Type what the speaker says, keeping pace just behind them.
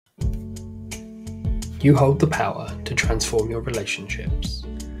You hold the power to transform your relationships.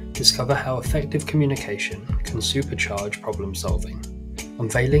 Discover how effective communication can supercharge problem solving,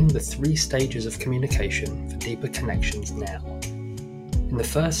 unveiling the 3 stages of communication for deeper connections now. In the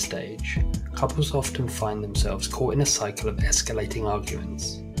first stage, couples often find themselves caught in a cycle of escalating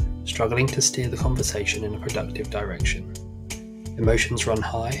arguments, struggling to steer the conversation in a productive direction. Emotions run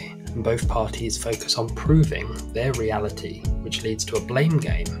high, and both parties focus on proving their reality, which leads to a blame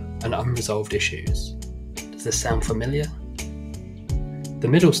game and unresolved issues. Does this sound familiar? The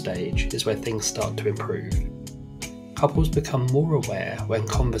middle stage is where things start to improve. Couples become more aware when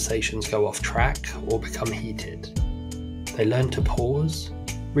conversations go off track or become heated. They learn to pause,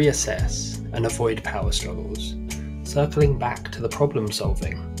 reassess, and avoid power struggles. Circling back to the problem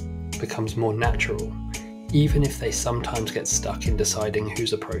solving becomes more natural, even if they sometimes get stuck in deciding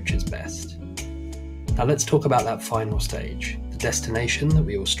whose approach is best. Now let's talk about that final stage, the destination that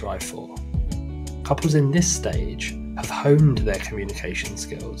we all strive for. Couples in this stage have honed their communication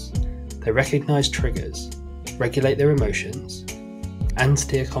skills. They recognize triggers, regulate their emotions, and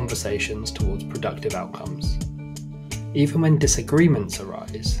steer conversations towards productive outcomes. Even when disagreements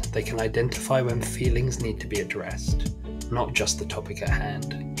arise, they can identify when feelings need to be addressed, not just the topic at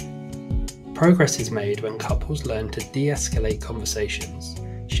hand. Progress is made when couples learn to de-escalate conversations,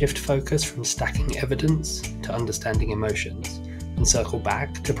 shift focus from stacking evidence to understanding emotions, and circle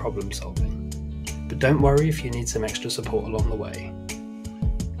back to problem solving. But don't worry if you need some extra support along the way.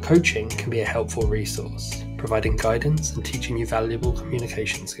 Coaching can be a helpful resource, providing guidance and teaching you valuable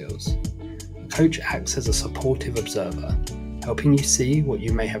communication skills. A coach acts as a supportive observer, helping you see what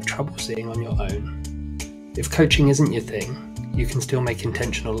you may have trouble seeing on your own. If coaching isn't your thing, you can still make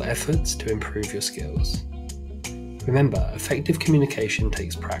intentional efforts to improve your skills. Remember, effective communication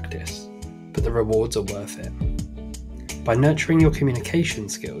takes practice, but the rewards are worth it. By nurturing your communication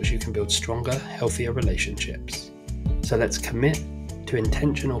skills, you can build stronger, healthier relationships. So let's commit to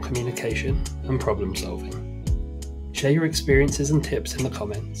intentional communication and problem solving. Share your experiences and tips in the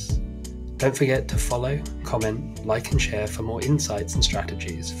comments. Don't forget to follow, comment, like and share for more insights and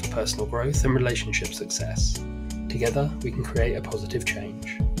strategies for personal growth and relationship success. Together, we can create a positive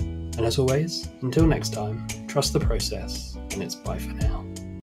change. And as always, until next time, trust the process, and it's bye for now.